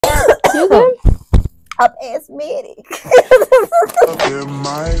You good? I'm asthmatic. Up in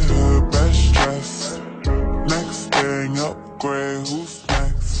my hood, best dress. Next thing, upgrade, who's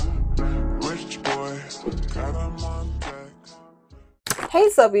next? Rich boy, got him on deck. Hey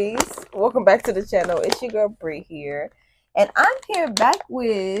subbies, welcome back to the channel. It's your girl Bree here, and I'm here back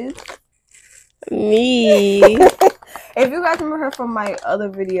with Me. If you guys remember her from my other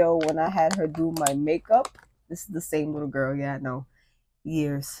video when I had her do my makeup, this is the same little girl. Yeah, I know,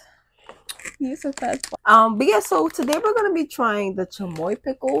 years have passed. But yeah, so today we're gonna be trying the Chamoy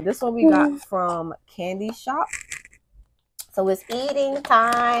Pickle. This one we got from Candy Shop. So it's eating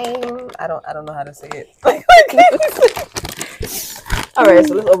time. I don't know how to say it. All right,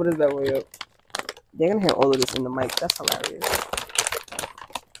 so let's open this bad boy up. They're gonna hear all of this in the mic. That's hilarious.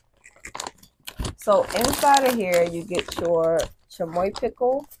 So inside of here, you get your Chamoy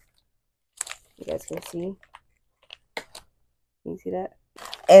Pickle. You guys can see. Can you see that?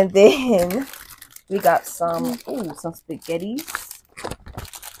 And then we got some spaghettis.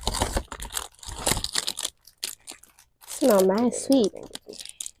 Smell nice, sweet.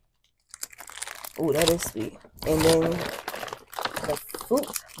 Ooh, that is sweet. And then the fruit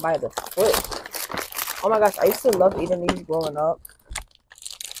by the foot. Oh my gosh, I used to love eating these growing up.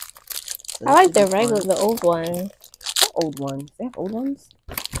 I like the regular, the old one. What old ones? They have old ones?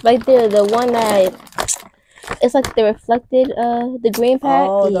 Like the one that it's like the reflected the green pack.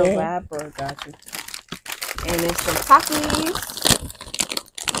 Oh, yeah. the wrapper, gotcha. And then some Takis.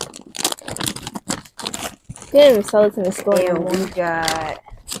 They didn't even sell it in the store And anymore. we got,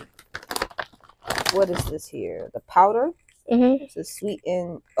 what is this here? The powder. It's a sweet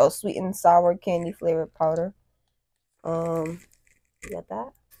and sour candy flavored powder. We got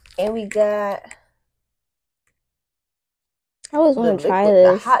that. And we got, I always want to try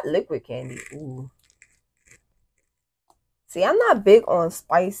the this. hot liquid candy. Ooh. See, I'm not big on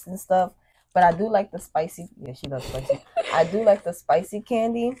spice and stuff, but I do like the spicy. Yeah, she loves spicy. I do like the spicy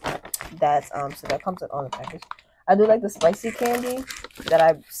candy. That's so that comes on the package. I do like the spicy candy that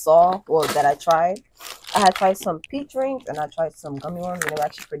I saw, well, that I tried. I had tried some peach rings and I tried some gummy ones, and they were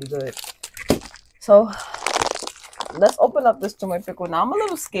actually pretty good. So let's open up this Chamoy Pickle. Now I'm a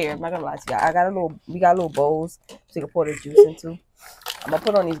little scared. I'm not gonna lie to you. We got little bowls so you can pour the juice into. I'm gonna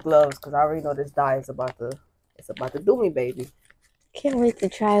put on these gloves because I already know this dye is about to do me, baby. Can't wait to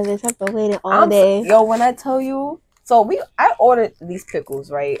try this. I've been waiting all day. Yo, when I tell you, so I ordered these pickles,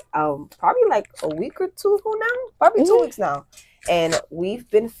 right? Probably like a week or two ago now. Probably 2 weeks now. And we've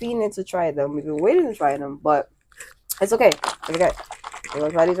been fiending to try them. We've been waiting to try them, but it's okay. Okay. We're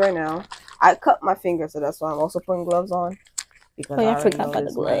gonna try these right now. I cut my finger, so that's why I'm also putting gloves on. Because I forgot about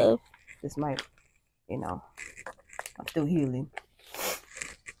the glove. This might, I'm still healing.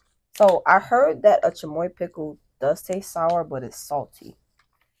 So I heard that a Chamoy Pickle does taste sour, but it's salty.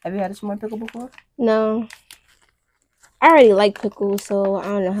 Have you had a Chamoy Pickle before? No. I already like pickles, so I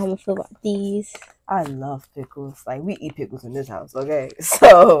don't know how I'm gonna feel about these. I love pickles. Like, we eat pickles in this house, okay?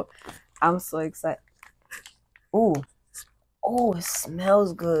 So I'm so excited. Ooh. Oh, it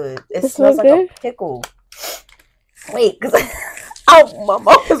smells good. It smells like a pickle. Wait, because my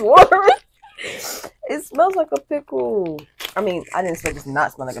mouth is watering. It smells like a pickle. I mean, I didn't expect it to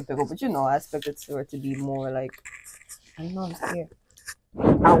not smell like a pickle, but I expected for it to be more like, I don't know, I'm scared.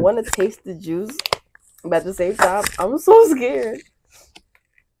 I want to taste the juice, but at the same time, I'm so scared.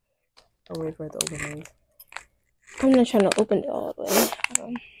 I'm waiting for it to open. I'm not trying to open it all the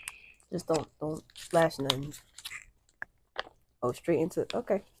way. Just don't splash nothing. Oh, straight into it.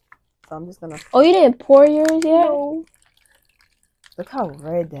 Okay. So I'm just gonna. Oh, you didn't pour yours yet? No. Look how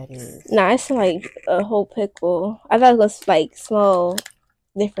red that is. Nah, it's like a whole pickle. I thought it was like smell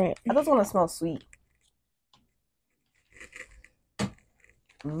different. I just want to smell sweet.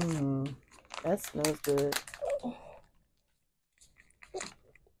 That smells good.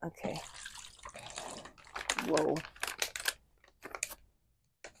 Okay. Whoa.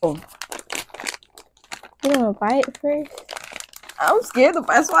 Oh. You want to bite it first? I'm scared.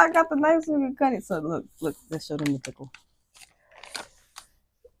 That's why I got the knife so we can cut it. So look. Let's show them the pickle.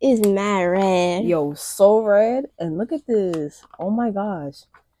 It's mad red. Yo, so red. And look at this. Oh my gosh.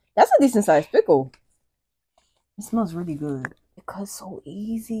 That's a decent sized pickle. It smells really good. It cuts so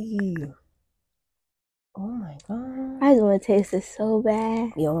easy. Oh my god. I just want to taste it so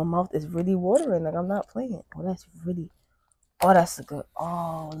bad. Yo, my mouth is really watering. Like, I'm not playing. Oh, that's really. Oh, that's a good.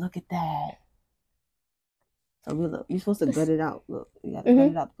 Oh, look at that. So look, you're supposed to gut it out. Look, you gotta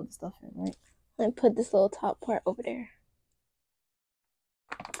gut it out to put the stuff in, right? Let me put this little top part over there.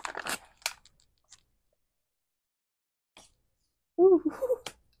 Ooh.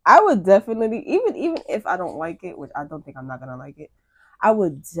 I would definitely, even if I don't like it, which I don't think I'm not gonna like it, I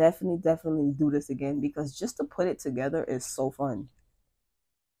would definitely do this again because just to put it together is so fun.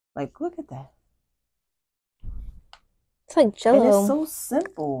 Like, look at that. It's like Jello. And it's so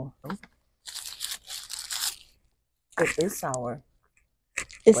simple. It is sour.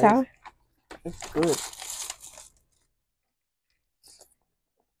 It's sour? It's good.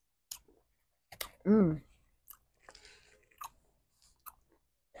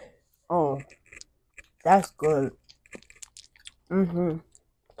 Oh, that's good.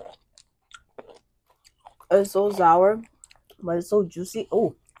 It's so sour, but it's so juicy.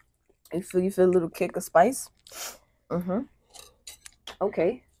 Oh, you feel a little kick of spice.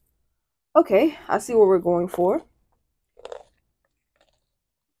 Okay. Okay, I see what we're going for.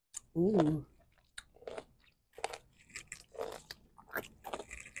 Ooh.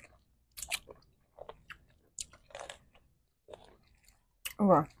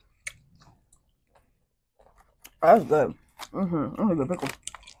 Okay. That's good. That's a good pickle.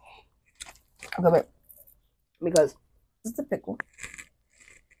 Okay, wait. Because this is a pickle.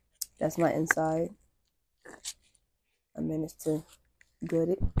 That's my inside. I managed to get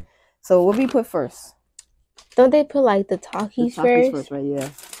it. So what we put first? Don't they put like the Takis first? Right? Yeah.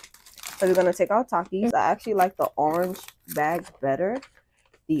 So we're gonna take our Takis. I actually like the orange bag better.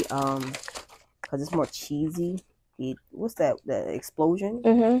 The because it's more cheesy. The what's that? The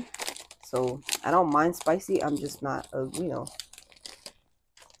explosion. So I don't mind spicy. I'm just not you know.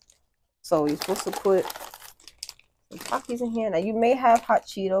 So you're supposed to put some Takis in here. Now you may have hot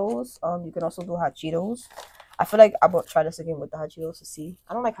Cheetos. You can also do hot Cheetos. I feel like I will try this again with the hot Cheetos to see.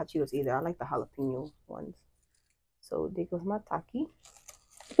 I don't like hot Cheetos either. I like the jalapeno ones. So there goes my Taki.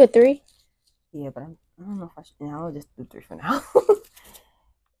 You put 3? Yeah, but I don't know if I should. No, I'll just do 3 for now.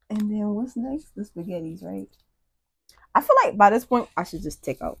 And then what's next? The spaghettis, right? I feel like by this point I should just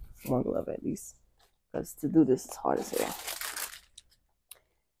take out one glove at least, because to do this is hard as hell.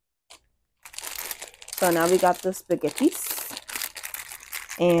 So now we got the spaghettis,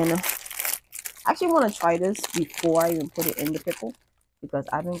 and I actually want to try this before I even put it in the pickle because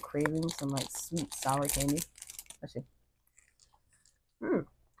I've been craving some like sweet sour candy. Let's see.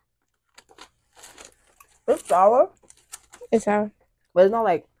 It's sour. It's sour. But it's not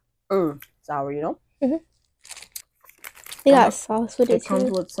like sour, you know? They got sauce with it too. It comes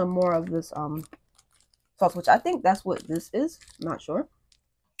with some more of this sauce, which I think that's what this is. I'm not sure.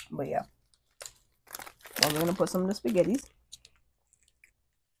 But yeah. Well, we're gonna put some of the spaghettis.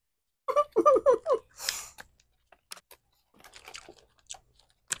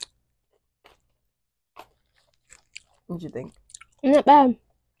 What you think? Not bad.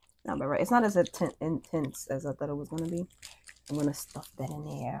 Not bad, right? It's not as intense as I thought it was gonna be. I'm gonna stuff that in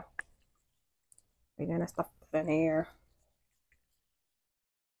there. We're gonna stuff that in here.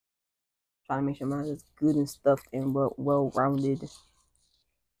 Trying to make sure mine is good and stuffed and well rounded.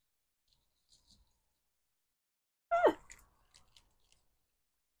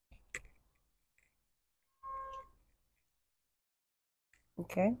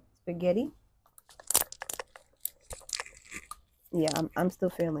 Okay, spaghetti. Yeah, I'm still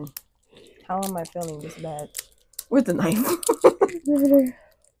failing. How am I failing this bad? With the knife.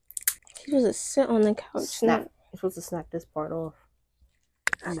 She was to sit on the couch. Snap. You're supposed to snap this part off.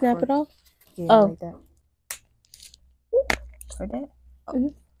 Snap it off? Yeah, like that. Heard that? Oh. Mm-hmm.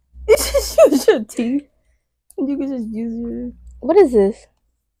 You just use your teeth. You can just use your... What is this?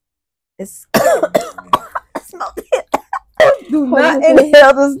 It's... I smelled it. Do not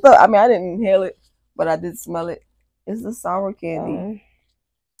inhale this stuff. I mean, I didn't inhale it, but I did smell it. It's the sour candy.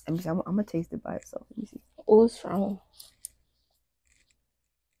 Let me see. I'm gonna taste it by itself. Let me see. Oh, it's strong.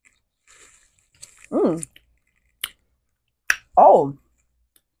 Oh.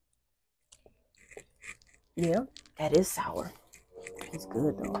 Yeah, that is sour. It's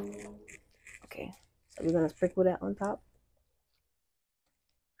good though. Okay, so we're gonna sprinkle that on top.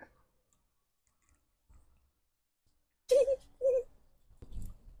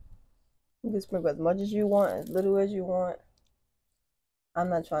 You can sprinkle as much as you want, as little as you want. I'm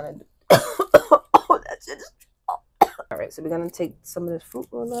not trying to do oh, that shit is... All right, so we're gonna take some of this fruit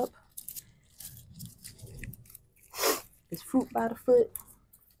roll up. This fruit by the foot.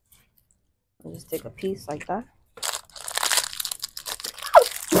 And just take a piece like that.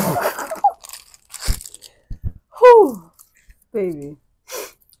 Whew, baby.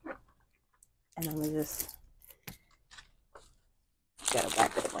 And I'm gonna just gotta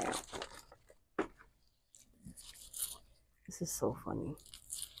wrap it around. This is so funny.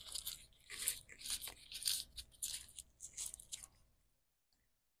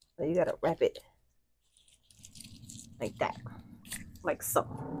 So you gotta wrap it like that, like so.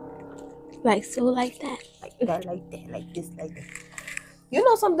 Like so, like that. Like that, like that, like this, like that. You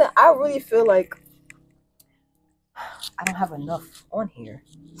know something? I really feel like I don't have enough on here.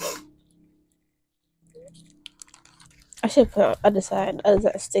 I should put on other side. Other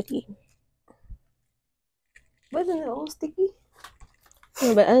side sticky. Wasn't it all sticky?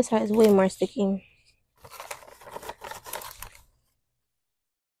 No, but other side is way more sticky.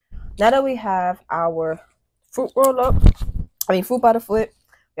 Now that we have our fruit roll up, fruit by the foot,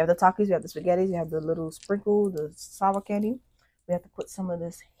 we have the Takis, we have the spaghettis, we have the little sprinkle, the sour candy. We have to put some of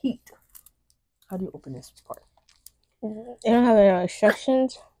this heat. How do you open this part? They don't have any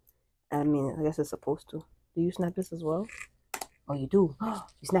instructions. I mean, I guess it's supposed to. Do you snap this as well? Oh, you do. You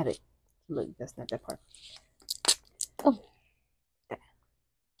snap it. Look, you gotta snap that part. Oh.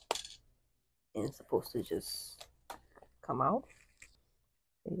 And it's supposed to just come out.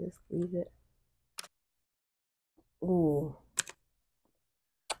 You just squeeze it. Ooh.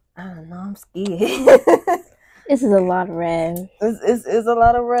 I don't know, I'm scared. This is a lot of red. This is a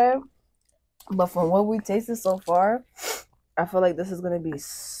lot of red. But from what we tasted so far, I feel like this is going to be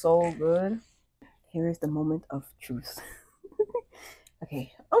so good. Here is the moment of truth.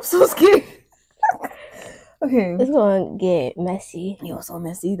 Okay, I'm so scared. Okay. It's going to get messy. You're so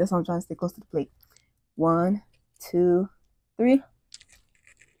messy. That's why I'm trying to stay close to the plate. 1, 2, 3.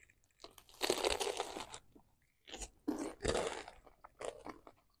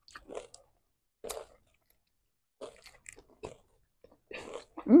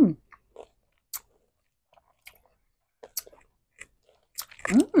 Mmm.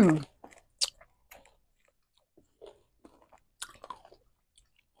 Mmm.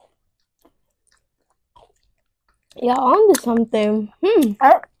 Y'all on to something. Good.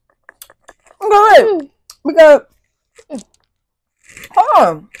 Because hold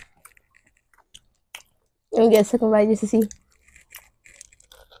on. Let me get a second bite just to see.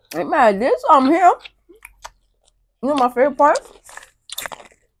 Ain't mad at this. I'm here. You know my favorite part?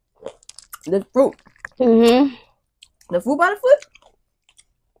 The fruit. Mm-hmm. The fruit by the foot.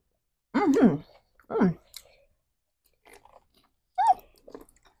 Mm-hmm. Mm.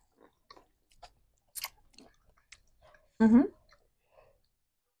 Mm-hmm.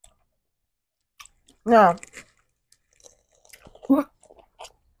 Now,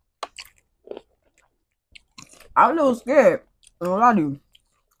 I was a little scared. I don't lie to you.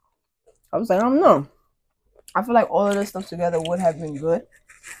 I was like, I don't know. I feel like all of this stuff together would have been good.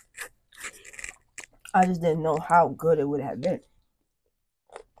 I just didn't know how good it would have been.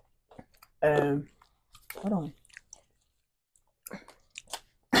 Hold on.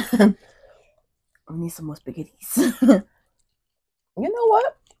 I need some more spaghettis. You know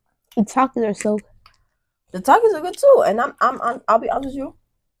what? The tacos are so. The Takis are good too, and I'll be honest with you.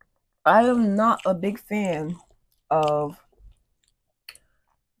 I am not a big fan of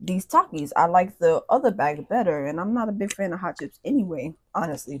these Takis. I like the other bag better, and I'm not a big fan of hot chips anyway,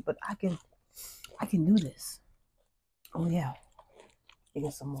 honestly. But I can do this. Oh yeah,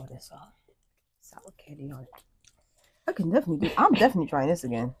 get some more of this sour candy on it. I can definitely do. I'm definitely trying this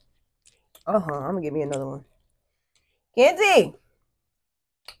again. I'm gonna get me another one. Kenzie,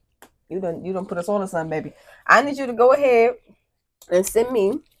 you done put us on to something, baby. I need you to go ahead and send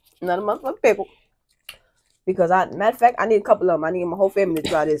me another motherfucking pickle. Because matter of fact, I need a couple of them. I need my whole family to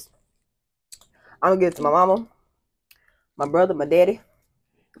try this. I'm gonna give it to my mama, my brother, my daddy,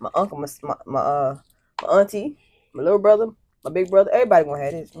 my uncle, my auntie, my little brother, my big brother. Everybody gonna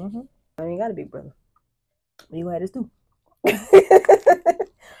have this. I ain't got a big brother, but you gonna have this too.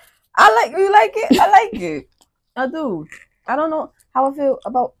 You like it? I like it. I do. I don't know how I feel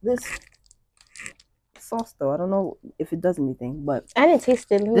about this sauce though. I don't know if it does anything, but I didn't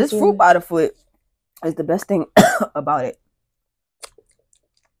taste it. This fruit by the foot is the best thing about it.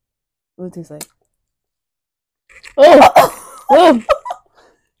 What does it taste like? Oh.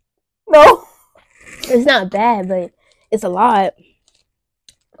 No. It's not bad, but it's a lot.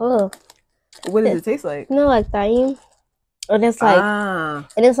 Oh. What does it taste like? You know, like thyme? And it's like,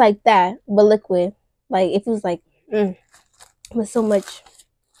 and it's like that, but liquid. Like, it feels like, with so much.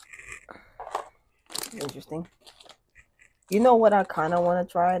 Interesting. You know what I kind of want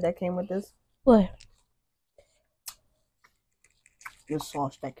to try that came with this? What? The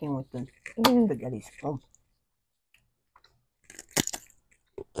sauce that came with the spaghetti.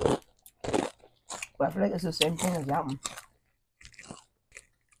 But I feel like it's the same thing as that one.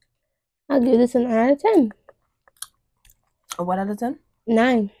 I'll give this an 9 out of 10. A what out of 10?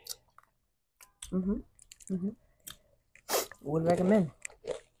 9. Would recommend.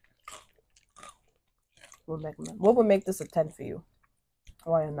 Would recommend. What would make this a 10 for you?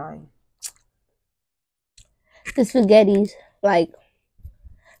 Why a 9? The spaghettis, like,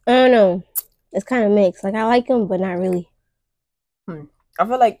 I don't know. It's kind of mixed. Like, I like them, but not really. I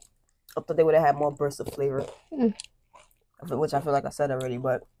feel like I thought they would have had more bursts of flavor, which I feel like I said already.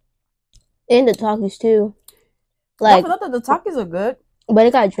 But and the Takis too. Like I thought the Takis are good, but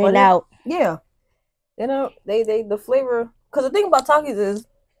it got drained out. Yeah, you know they the flavor. Because the thing about Takis is,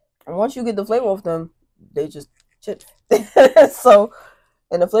 once you get the flavor off them, they just chip. So,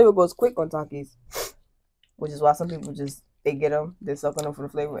 and the flavor goes quick on Takis, which is why some people just they get them, they suck on them for the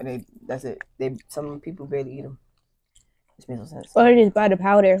flavor, and that's it. Some people barely eat them. Which makes no sense. Or just buy the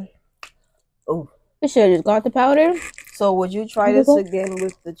powder. Oh, we should have just got the powder. So would you try this again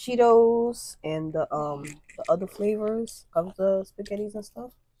with the Cheetos and the other flavors of the spaghettis and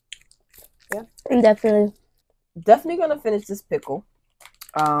stuff? Yeah, definitely gonna finish this pickle.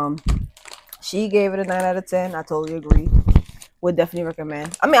 She gave it a 9 out of 10. I totally agree. Would definitely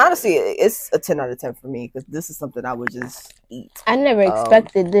recommend. I mean, honestly, it's a 10 out of 10 for me because this is something I would just eat. I never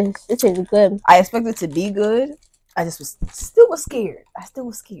expected this. This is good. I expected it to be good. I just still was scared.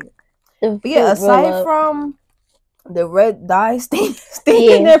 But yeah, aside from the red dye stain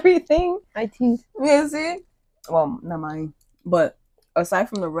and everything, my teeth. You see? Well, not mine. But aside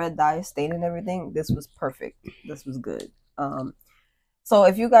from the red dye stain and everything, this was perfect. This was good. So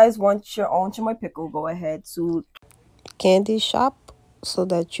if you guys want your own chamoy pickle, go ahead to Candy Shop so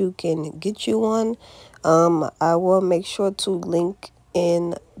that you can get you one. I will make sure to link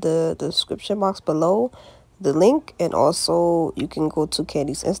in the description box below the link, and also you can go to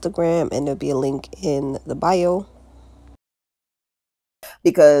Candy's Instagram and there'll be a link in the bio.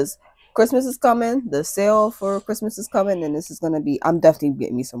 Because Christmas is coming, the sale for Christmas is coming, and this is gonna be. I'm definitely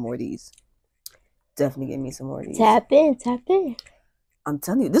getting me some more of these. Tap in. I'm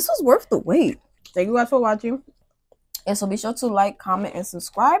telling you, this was worth the wait. Thank you guys for watching. And so be sure to like, comment, and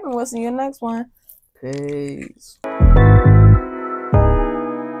subscribe, and we'll see you in the next one. Peace.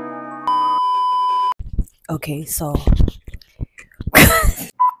 Okay, so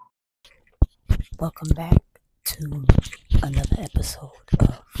welcome back to another episode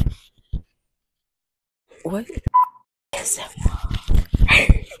of what? So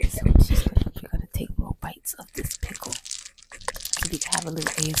we're gonna take more bites of this pickle so we can have a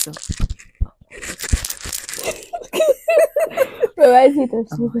little ASMR.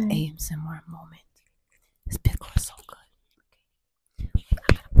 ASMR moment. This pickle is so good.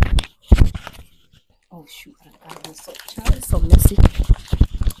 Oh shoot! It's so messy.